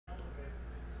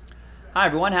Hi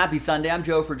everyone, happy Sunday. I'm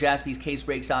Joe for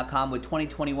JaspysCaseBreaks.com with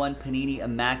 2021 Panini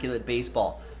Immaculate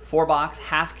Baseball. 4-box,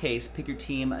 half case, pick your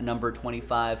team, number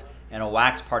 25, and a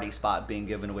wax party spot being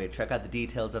given away. Check out the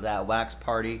details of that wax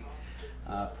party.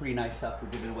 Pretty nice stuff we're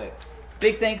giving away.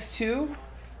 Big thanks to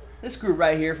this group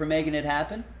right here for making it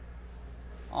happen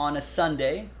on a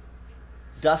Sunday.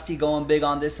 Dusty going big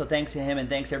on this, so thanks to him and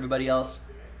thanks to everybody else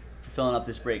for filling up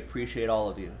this break. Appreciate all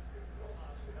of you.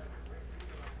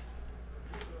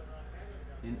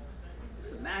 And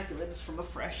this Immaculate is from a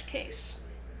fresh case.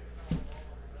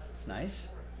 It's nice.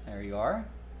 There you are.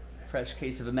 Fresh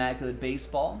case of Immaculate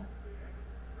Baseball.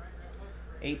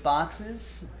 8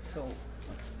 boxes. So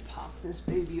let's pop this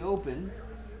baby open.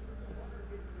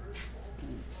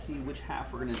 And let's see which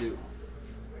half we're going to do.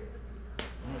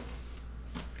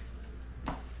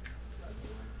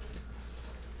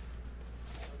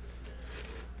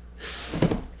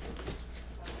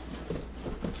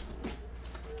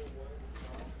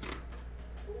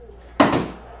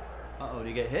 Uh-oh, did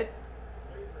he get hit?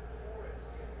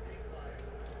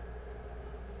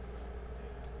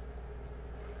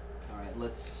 All right,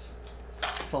 let's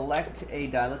select a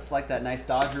die. Let's select that nice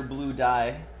Dodger blue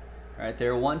die. All right,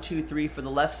 there, 1, 2, 3 for the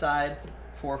left side,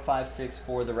 4, 5, 6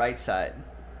 for the right side.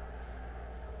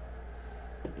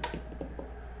 I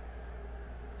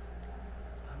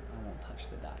won't touch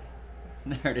the die.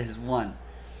 There it is, 1.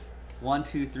 1,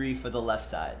 2, 3 for the left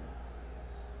side.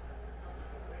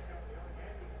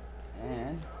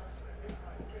 And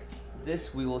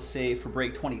this we will save for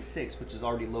break 26, which is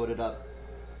already loaded up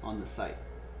on the site.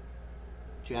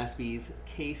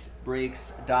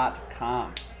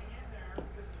 JaspysCaseBreaks.com.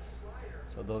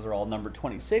 So those are all number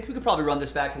 26. We could probably run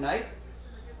this back tonight.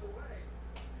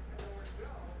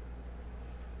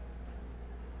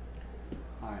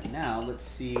 All right, now let's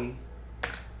see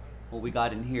what we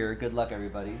got in here. Good luck,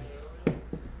 everybody.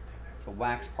 It's a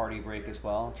wax party break as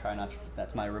well. Try not to,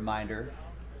 that's my reminder.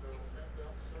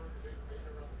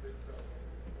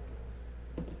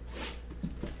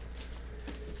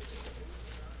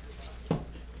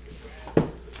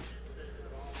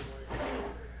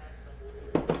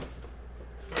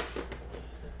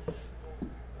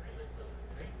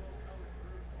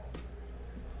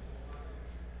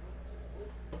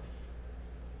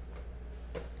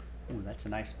 Ooh, that's a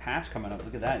nice patch coming up.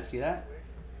 Look at that. You see that?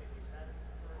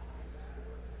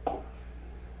 All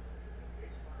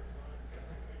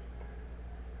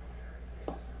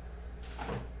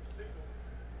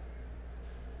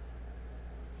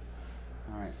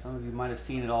right, some of you might have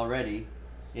seen it already.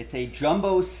 It's a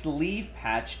jumbo sleeve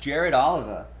patch, Jared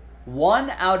Oliva. 1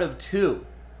 out of 2.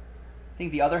 I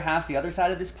think the other half's the other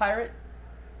side of this pirate.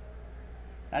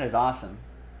 That is awesome.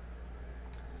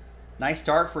 Nice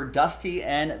start for Dusty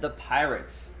and the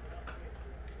Pirates.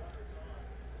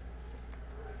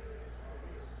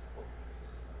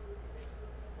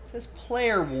 It says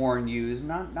player worn used,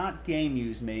 not game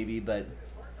used maybe, but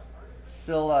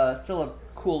still a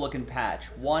cool looking patch.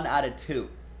 1 out of 2.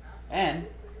 And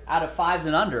out of 5s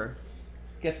and under,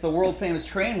 gets the world famous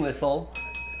train whistle.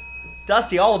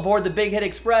 Dusty, all aboard the Big Hit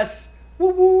Express.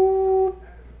 Woo woo!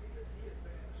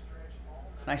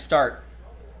 Nice start.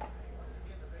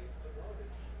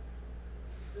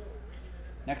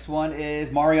 Next one is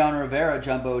Mariano Rivera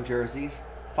jumbo jerseys,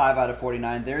 5 out of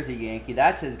 49. There's a Yankee.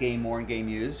 That's his game worn, game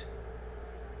used.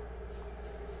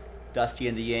 Dusty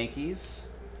and the Yankees,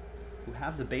 who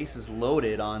have the bases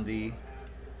loaded on the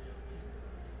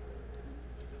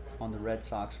Red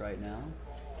Sox right now.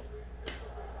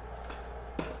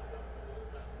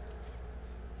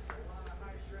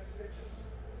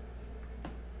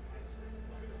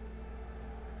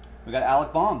 We got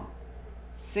Alec Baum,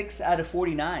 6 out of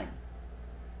 49.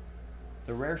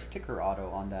 The rare sticker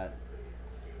auto on that.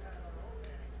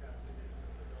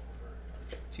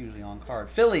 It's usually on card.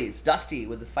 Phillies, Dusty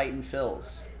with the Fightin'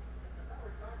 Phils.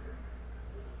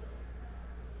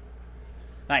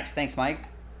 Nice, thanks Mike.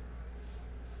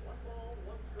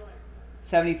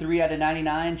 73 out of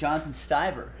 99, Jonathan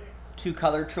Stiver.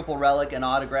 2-color triple relic and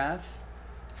autograph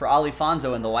for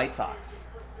Alifonso and the White Sox.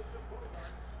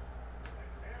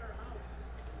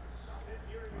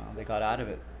 Well, they got out of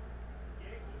it.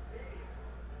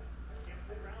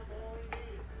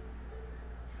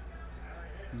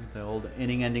 The old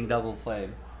inning-ending double play.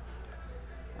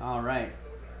 All right.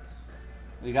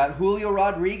 We got Julio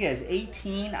Rodriguez,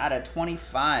 18 out of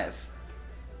 25.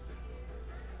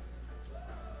 I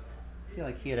feel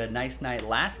like he had a nice night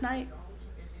last night.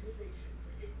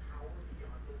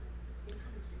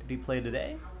 Did he play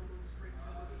today?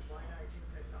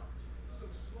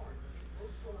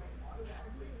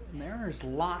 Mariners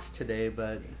lost today,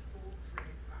 but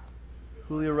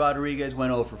Julio Rodriguez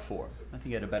went 0 for 4. I think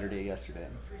he had a better day yesterday.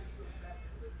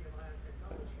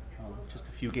 Just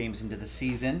a few games into the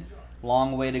season.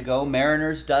 Long way to go.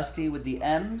 Mariners, Dusty with the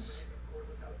M's.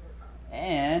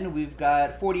 And we've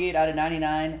got 48 out of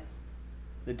 99.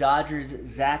 The Dodgers,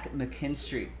 Zach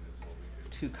McKinstry.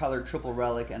 2-color triple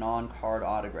relic and on-card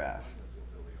autograph.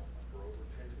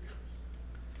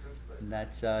 And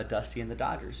that's Dusty and the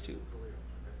Dodgers, too.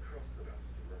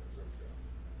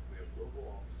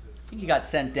 I think he got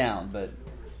sent down, but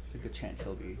it's a good chance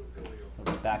he'll be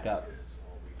back up.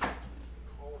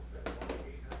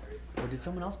 Or did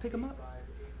someone else pick him up?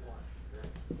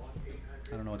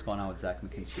 I don't know what's going on with Zach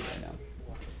McKinstry right now.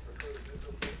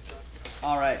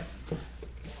 All right.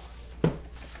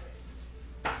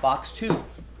 Box 2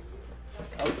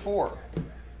 of 4.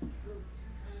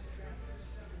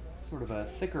 Sort of a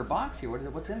thicker box here. What is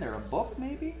it? What's in there? A book,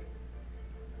 maybe?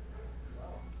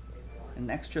 An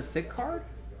extra thick card?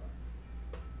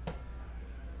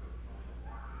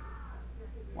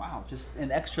 Wow, just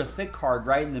an extra thick card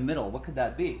right in the middle. What could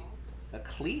that be? A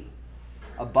cleat?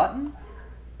 A button?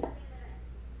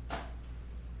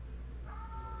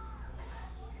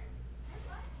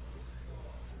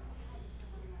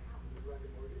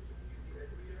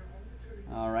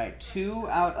 All right, 2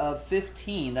 out of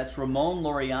 15. That's Ramon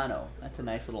Laureano. That's a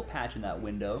nice little patch in that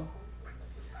window.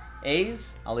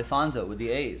 A's, Alfonso with the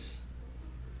A's.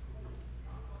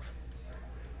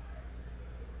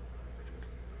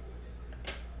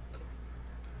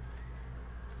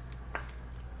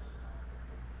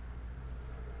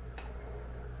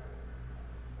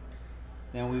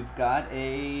 Then we've got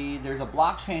there's a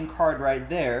blockchain card right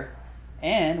there.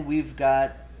 And we've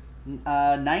got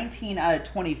 19 out of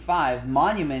 25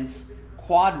 Monuments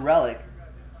Quad Relic.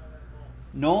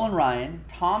 Nolan Ryan,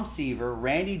 Tom Seaver,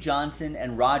 Randy Johnson,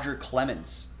 and Roger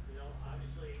Clemens.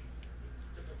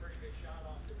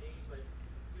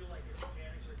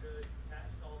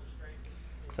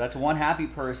 So that's one happy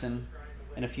person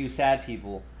and a few sad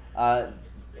people.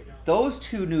 Those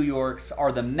 2 New Yorks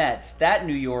are the Mets. That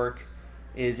New York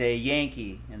is a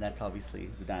Yankee, and that's obviously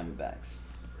the Diamondbacks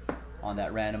on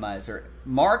that randomizer.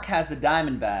 Mark has the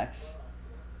Diamondbacks.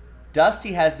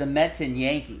 Dusty has the Mets and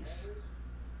Yankees.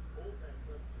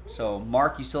 So,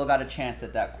 Mark, you still got a chance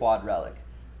at that quad relic.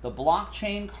 The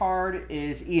blockchain card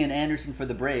is Ian Anderson for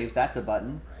the Braves. That's a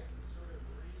button.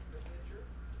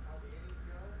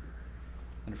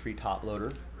 And a free top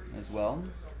loader as well.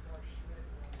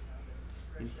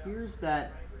 And here's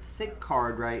that thick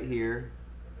card right here.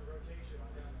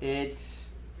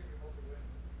 It's,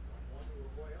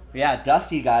 yeah,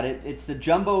 Dusty got it. It's the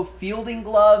Jumbo Fielding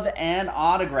Glove and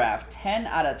Autograph. 10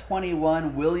 out of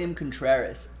 21, William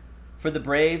Contreras. For the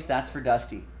Braves, that's for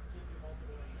Dusty.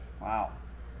 Wow.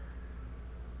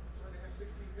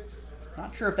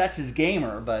 Not sure if that's his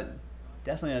gamer, but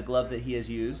definitely a glove that he has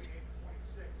used.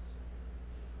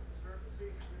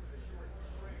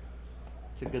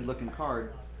 It's a good-looking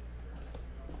card.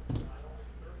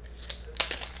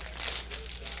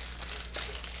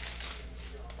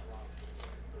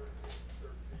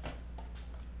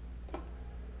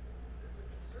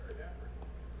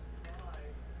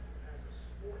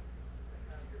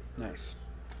 Nice.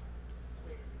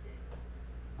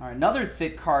 All right, another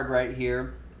thick card right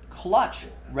here. Clutch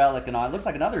relic and all. It looks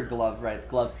like another glove, right?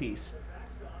 Glove piece.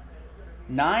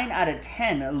 9 out of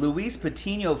 10. Luis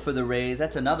Patino for the Rays.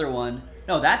 That's another one.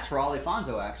 No, that's for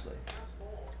Alfonso, actually.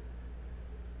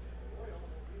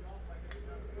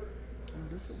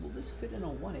 Will this fit in a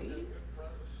 180? See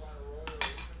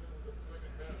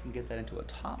if we can get that into a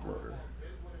top loader.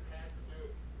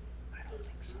 I don't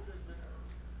think so.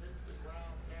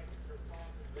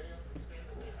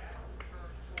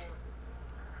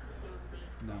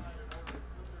 No.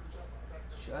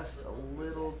 Just a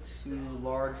little too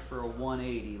large for a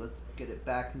 180. Let's get it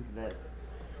back into that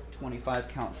 25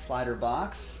 count slider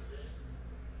box.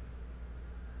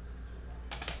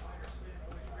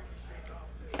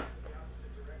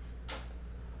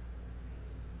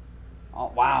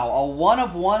 Oh, wow, a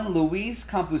 1-of-1 Luis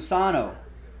Campusano.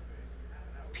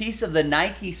 Piece of the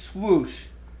Nike swoosh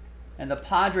and the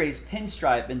Padres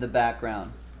pinstripe in the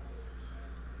background.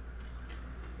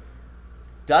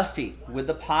 Dusty with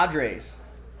the Padres.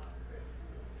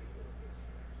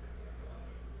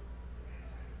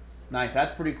 Nice,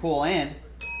 that's pretty cool. And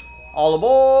all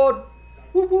aboard!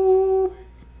 Whoop whoop!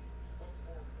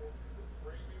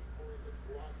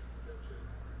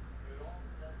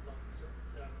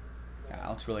 Yeah, that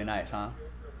looks really nice, huh?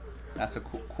 That's a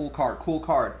cool card. Cool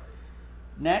card.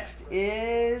 Next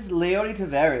is Leody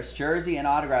Taveras, jersey and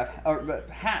autograph, or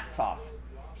hat's off.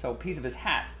 So a piece of his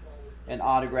hat. An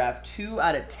autograph, 2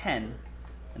 out of 10,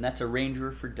 and that's a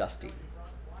Ranger for Dusty.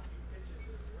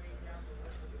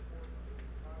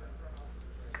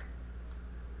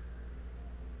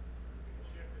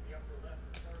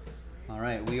 All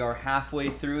right, we are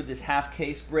halfway through this half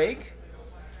case break.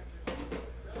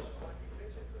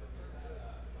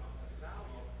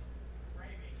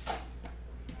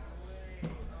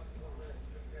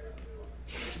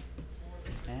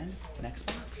 And next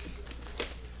box.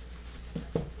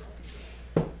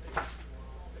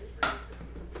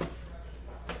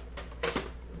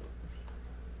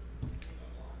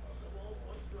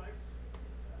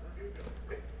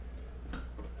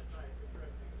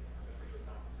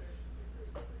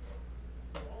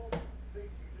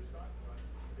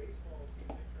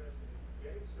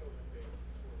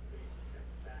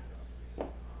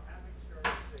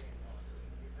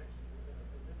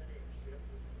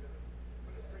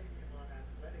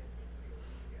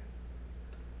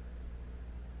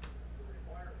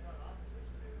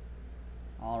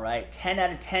 All right, 10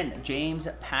 out of 10, James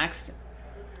Paxton.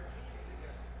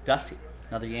 Dusty,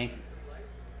 another Yankee.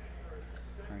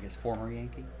 Or I guess former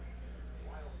Yankee.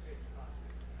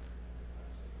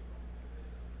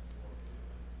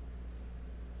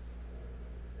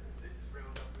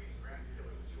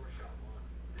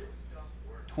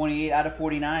 '28 out of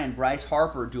 49, Bryce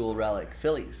Harper, dual relic,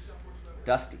 Phillies.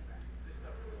 Dusty.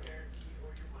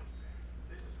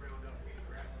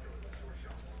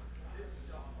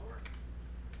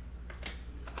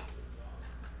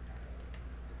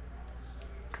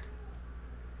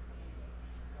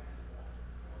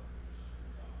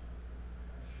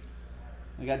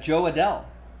 We got Joe Adell,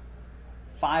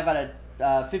 5 out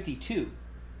of 52.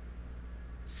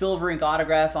 Silver ink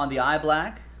autograph on the eye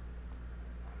black.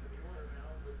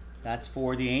 That's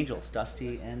for the Angels,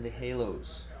 Dusty and the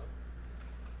Halos.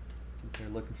 I think they're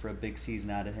looking for a big season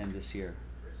out of him this year.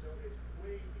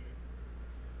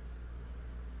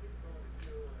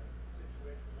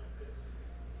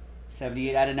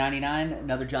 '78 out of 99,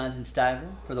 another Jonathan Stiver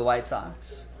for the White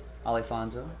Sox.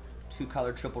 Alfonso,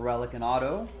 2-color triple relic and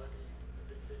auto.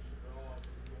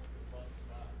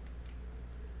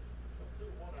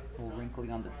 A little wrinkly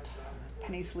on the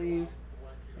penny sleeve.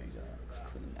 There you go. It's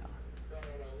clean now.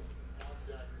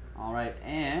 All right,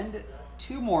 and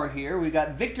 2 more here. We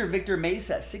got Victor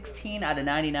Mesa, 16 out of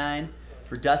 99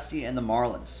 for Dusty and the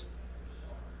Marlins.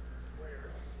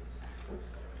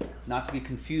 Not to be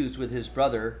confused with his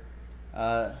brother,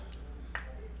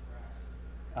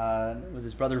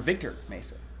 Victor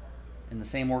Mesa, in the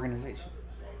same organization.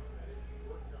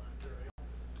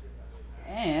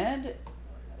 And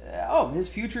his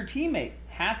future teammate.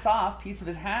 Hats off, piece of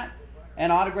his hat,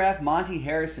 and autograph Monty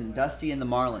Harrison, Dusty and the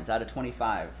Marlins out of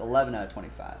 25, 11 out of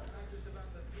 25.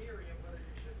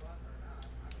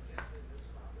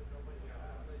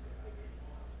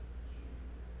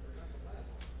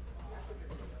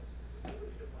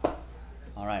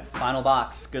 All right, final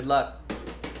box. Good luck.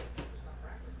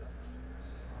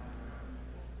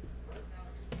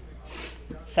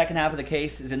 Second half of the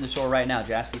case is in the store right now,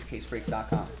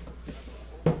 jaspyscasebreaks.com.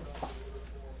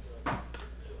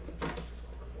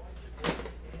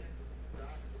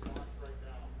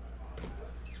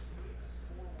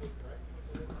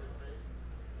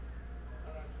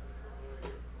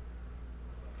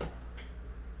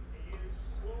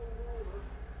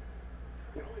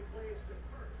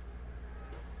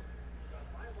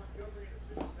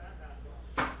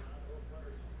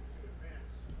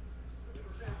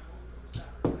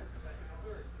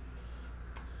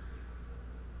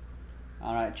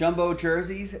 All right, jumbo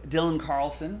jerseys, Dylan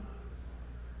Carlson.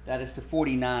 That is to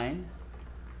 49.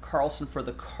 Carlson for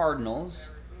the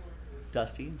Cardinals.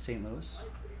 Dusty in St. Louis.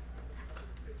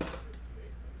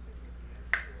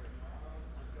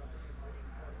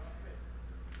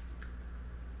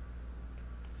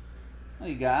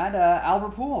 You got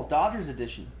Albert Pujols, Dodgers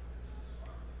edition,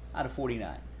 out of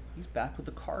 49. He's back with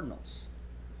the Cardinals.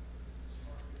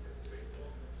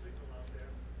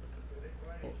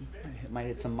 Might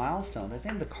hit some milestones. I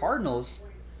think the Cardinals,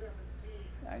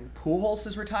 Pujols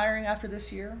is retiring after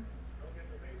this year,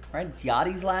 right? It's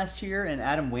Yachty's last year and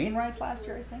Adam Wainwright's last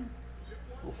year, I think.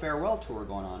 A little farewell tour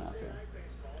going on out there.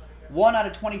 1 out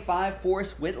of 25,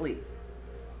 Forrest Whitley.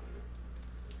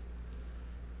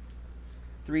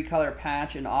 3-color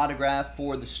patch and autograph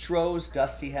for the Stros.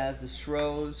 Dusty has the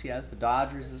Stros. He has the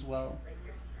Dodgers as well.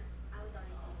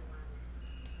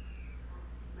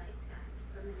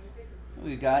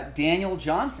 We got Daniel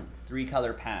Johnson,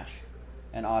 3-color patch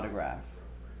and autograph.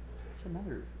 It's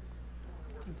another,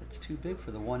 I think that's too big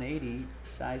for the 180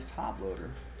 size top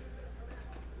loader.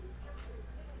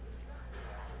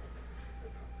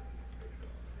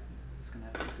 It's going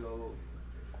to have to go.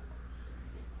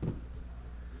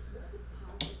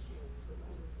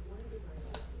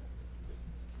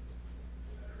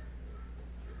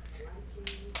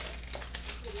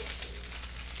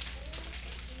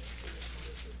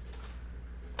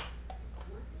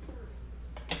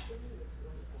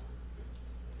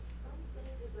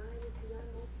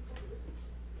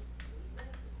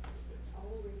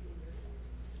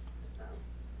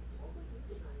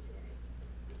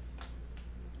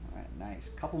 Nice.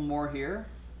 Couple more here.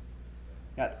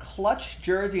 Got clutch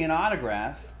jersey and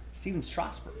autograph. Steven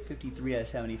Strasburg, 53 out of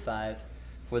 75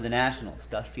 for the Nationals.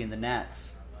 Dusty and the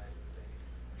Nats.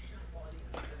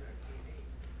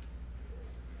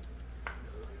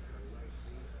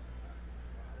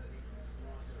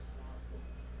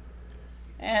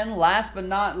 And last but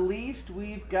not least,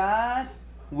 we've got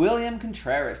William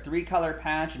Contreras, 3-color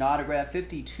patch and autograph,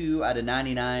 52 out of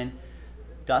 99.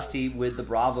 Dusty with the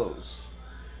Bravos.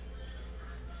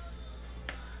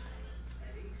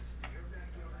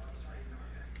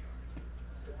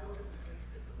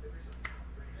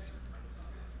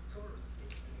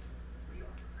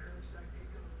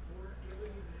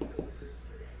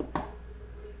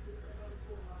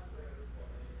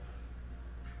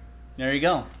 There you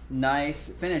go. Nice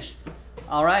finish.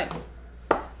 All right.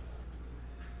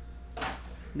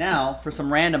 Now for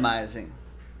some randomizing.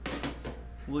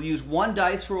 We'll use one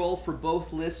dice roll for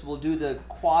both lists. We'll do the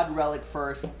quad relic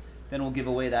first, then we'll give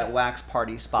away that wax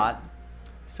party spot.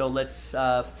 So let's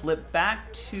flip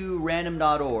back to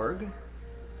random.org.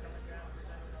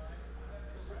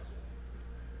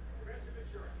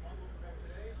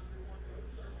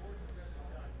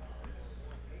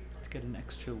 Let's get an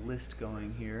extra list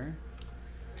going here.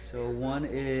 So one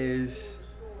is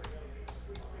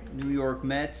New York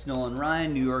Mets, Nolan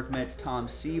Ryan. New York Mets, Tom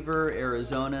Seaver.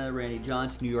 Arizona, Randy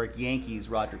Johnson. New York Yankees,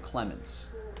 Roger Clemens.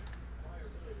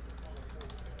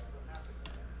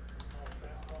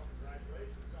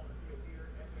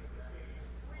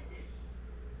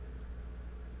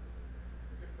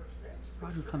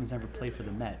 Roger Clemens never played for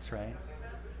the Mets, right?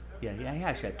 Yeah, he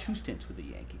actually had 2 stints with the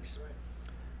Yankees.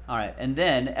 All right, and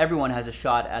then everyone has a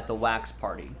shot at the wax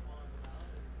party.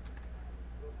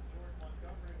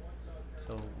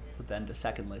 So then the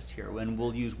second list here, and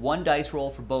we'll use one dice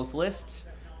roll for both lists.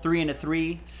 3 and a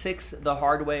 3, 6 the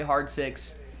hard way, hard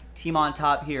 6. Team on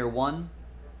top here, 1,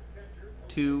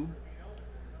 2,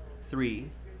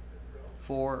 3,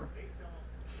 4,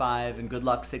 5, and good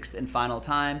luck 6th and final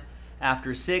time.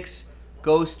 After 6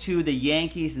 goes to the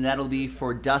Yankees, and that'll be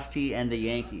for Dusty and the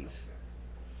Yankees.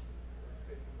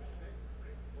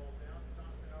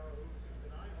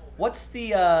 What's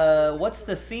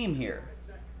the theme here?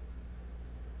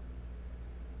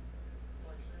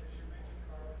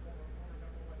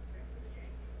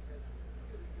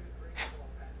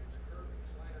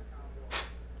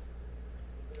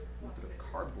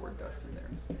 Cardboard dust in there.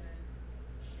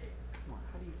 Come on,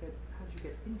 how did you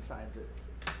get inside the?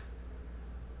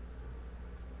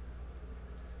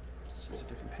 Just use a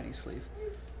different penny sleeve.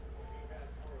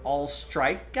 All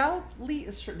strikeout lead.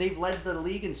 They've led the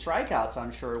league in strikeouts,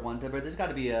 I'm sure, one time, but there's got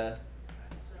to be a.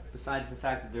 Besides the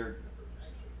fact that they're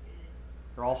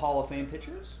all Hall of Fame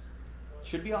pitchers,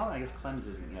 should be all. I guess Clemens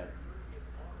isn't yet.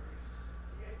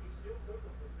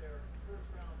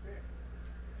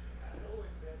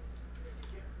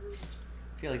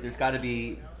 I feel like there's got to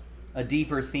be a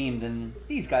deeper theme than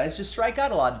these guys just strike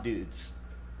out a lot of dudes.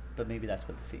 But maybe that's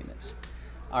what the theme is.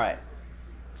 All right.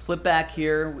 Let's flip back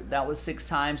here. That was 6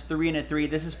 times. 3 and a 3.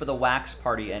 This is for the wax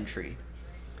party entry.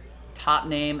 Top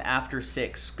name after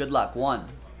 6. Good luck. 1,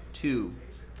 2,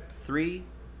 3,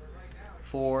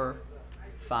 4,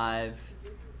 5,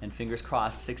 and fingers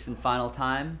crossed, 6th and final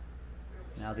time.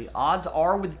 Now the odds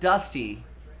are with Dusty.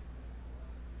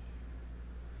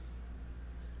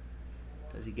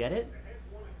 Does he get it?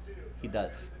 He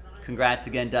does. Congrats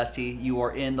again, Dusty. You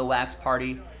are in the wax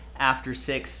party after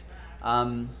 6.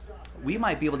 We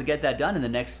might be able to get that done in the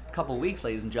next couple weeks,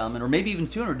 ladies and gentlemen, or maybe even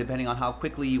sooner, depending on how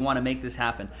quickly you want to make this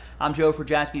happen. I'm Joe for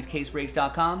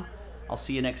JaspysCaseBreaks.com. I'll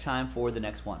see you next time for the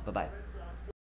next one. Bye-bye.